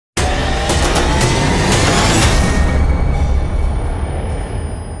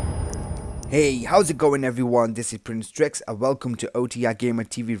Hey, how's it going everyone? This is Prince Drex and welcome to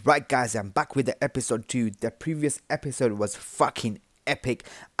OTRgamerTV. Right guys, I'm back with the episode 2. The previous episode was fucking epic.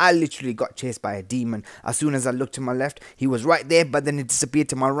 I literally got chased by a demon. As soon as I looked to my left, he was right there, but then he disappeared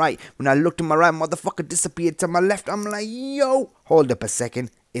to my right. When I looked to my right, motherfucker disappeared to my left. I'm like, yo, hold up a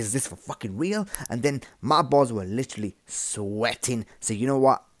second. Is this for fucking real? And then my balls were literally sweating. So you know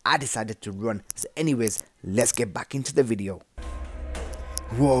what? I decided to run. So anyways, let's get back into the video.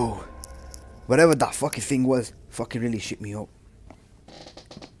 Whoa. Whatever that fucking thing was, fucking really shit me up.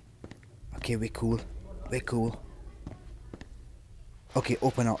 Okay, we're cool. We're cool. Okay,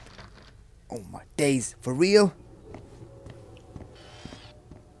 open up. Oh my days. For real?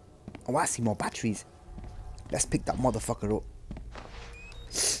 Oh, I see more batteries. Let's pick that motherfucker up.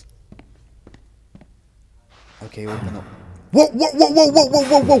 Okay, open up. Whoa, whoa, whoa, whoa, whoa, whoa,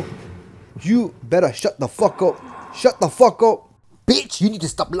 whoa, whoa. You better shut the fuck up. Shut the fuck up. Bitch, you need to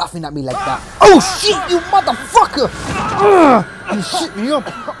stop laughing at me like that. Oh shit, you motherfucker! You shit me up.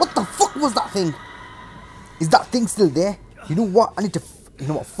 What the fuck was that thing? Is that thing still there? You know what? I need to... You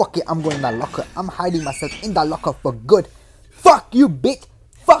know what? Fuck it. I'm going in that locker. I'm hiding myself in that locker for good. Fuck you, bitch.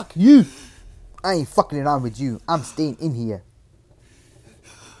 Fuck you. I ain't fucking around with you. I'm staying in here.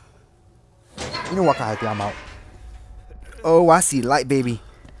 You know what? I help you. I'm out. Oh, I see light, baby.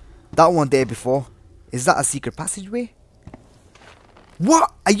 That one there before. Is that a secret passageway?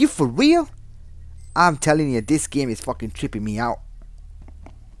 What? Are you for real? I'm telling you, this game is fucking tripping me out.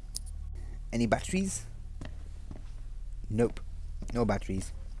 Any batteries? Nope. No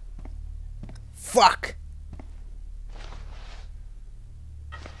batteries. Fuck!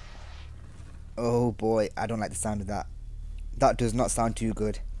 Oh boy, I don't like the sound of that. That does not sound too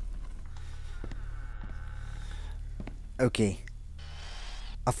good. Okay.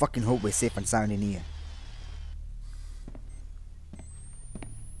 I fucking hope we're safe and sound in here.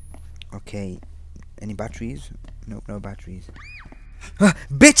 Okay, any batteries? Nope, no batteries.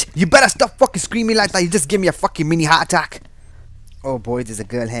 Bitch, you better stop fucking screaming like that. You just give me a fucking mini heart attack. Oh boy, there's a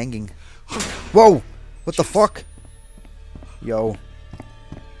girl hanging. Whoa, what the fuck? Yo.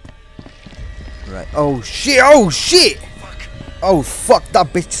 Right, oh shit, oh shit. Oh fuck, that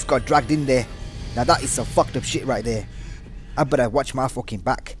bitch just got dragged in there. Now that is some fucked up shit right there. I better watch my fucking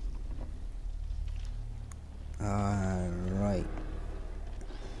back. Alright.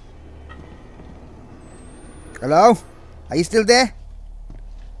 Hello? Are you still there?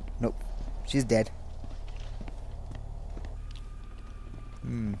 Nope. She's dead.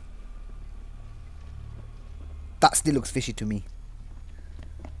 That still looks fishy to me.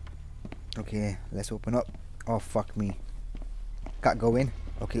 Okay, let's open up. Oh, fuck me. Can't go in.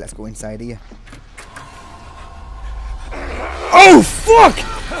 Okay, let's go inside here. Oh, fuck!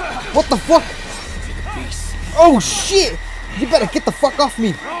 What the fuck? Oh, shit! You better get the fuck off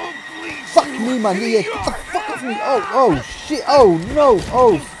me. Fuck me, man. Yeah, get the fuck off me. Oh, shit. Oh, no.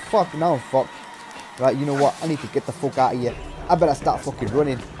 Oh, fuck. Now I'm fucked. Right, you know what? I need to get the fuck out of here. I better start fucking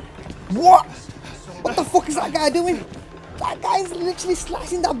running. What? What the fuck is that guy doing? That guy's literally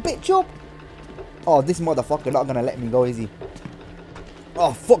slicing that bitch up. Oh, this motherfucker not gonna let me go, is he?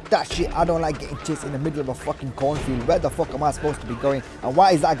 Oh, fuck that shit. I don't like getting chased in the middle of a fucking cornfield. Where the fuck am I supposed to be going? And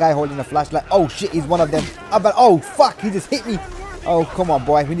why is that guy holding a flashlight? Oh, shit, he's one of them. Oh, fuck, he just hit me. Oh, come on,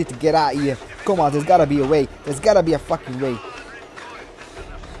 boy. We need to get out of here. Come on, there's gotta be a way. There's gotta be a fucking way.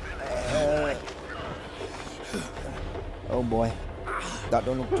 Oh, boy. That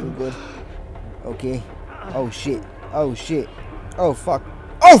don't look too good. Okay. Oh, shit. Oh, shit. Oh, fuck.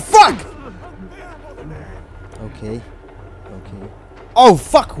 Oh, fuck! Okay. Okay. Oh,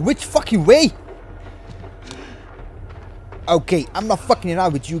 fuck. Which fucking way? Okay, I'm not fucking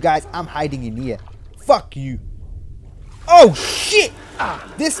around with you guys. I'm hiding in here. Fuck you. Oh, shit!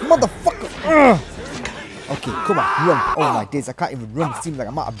 This motherfucker. Okay, come on, run. Oh my days, I can't even run. It seems like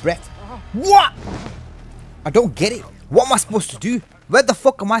I'm out of breath. What? I don't get it. What am I supposed to do? Where the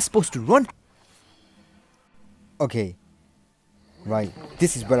fuck am I supposed to run? Okay. Right,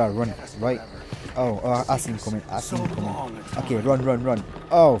 this is where I run, right? Oh, I see him coming. I see him coming. Okay, run, run, run.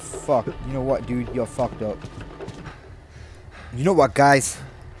 Oh, fuck. You know what, dude? You're fucked up. You know what, guys?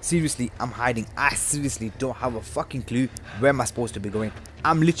 Seriously, I'm hiding. I seriously don't have a fucking clue where am I supposed to be going.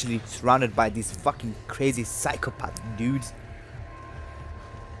 I'm literally surrounded by these fucking crazy psychopath dudes.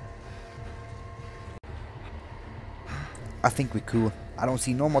 I think we're cool. I don't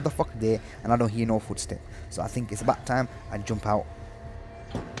see no motherfucker there and I don't hear no footstep. So I think it's about time I jump out.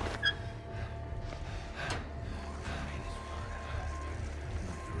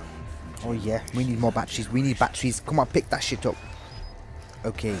 Oh yeah, we need more batteries. We need batteries. Come on, pick that shit up.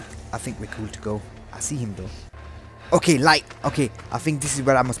 Okay, I think we're cool to go. I see him though. Okay, light. Okay, I think this is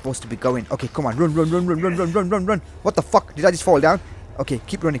where I'm supposed to be going. Okay, come on. Run, run, run, run, run, run, run, run, run. What the fuck? Did I just fall down? Okay,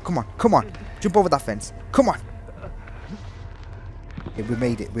 keep running. Come on, come on. Jump over that fence. Come on. Okay, we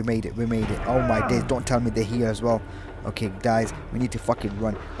made it. We made it. We made it. Oh my days. Don't tell me they're here as well. Okay, guys. We need to fucking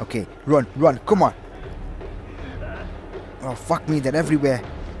run. Okay, run, run. Come on. Oh, fuck me. They're everywhere.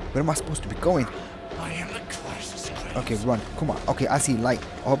 Where am I supposed to be going? I am the crisis. Okay, run. Come on. Okay, I see light.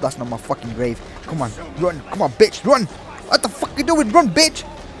 I hope that's not my fucking grave. Come on. Run. Come on, bitch. Run. What the fuck you doing? Run, bitch.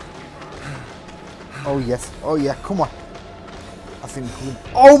 Oh, yes. Oh, yeah. Come on. I think we can...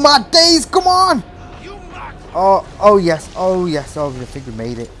 Oh, my days. Come on. Oh, yes. Oh, yes. Oh, I think we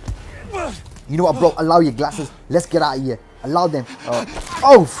made it. You know what, bro? Allow your glasses. Let's get out of here. Allow them.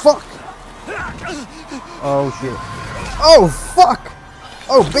 Oh, fuck. Oh, shit. Oh, fuck.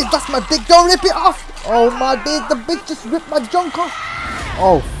 Oh, bitch, that's my dick. Don't rip it off. Oh, my days. The bitch just ripped my junk off.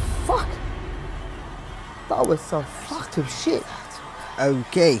 Oh, fuck. That was some fucked up shit.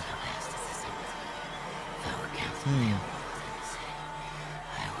 Okay.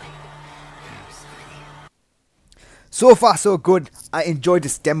 So far so good. I enjoyed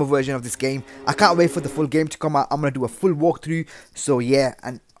this demo version of this game. I can't wait for the full game to come out. I'm going to do a full walkthrough. So yeah,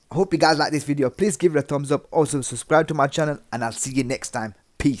 and I hope you guys like this video. Please give it a thumbs up. Also subscribe to my channel and I'll see you next time.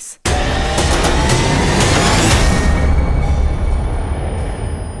 Peace.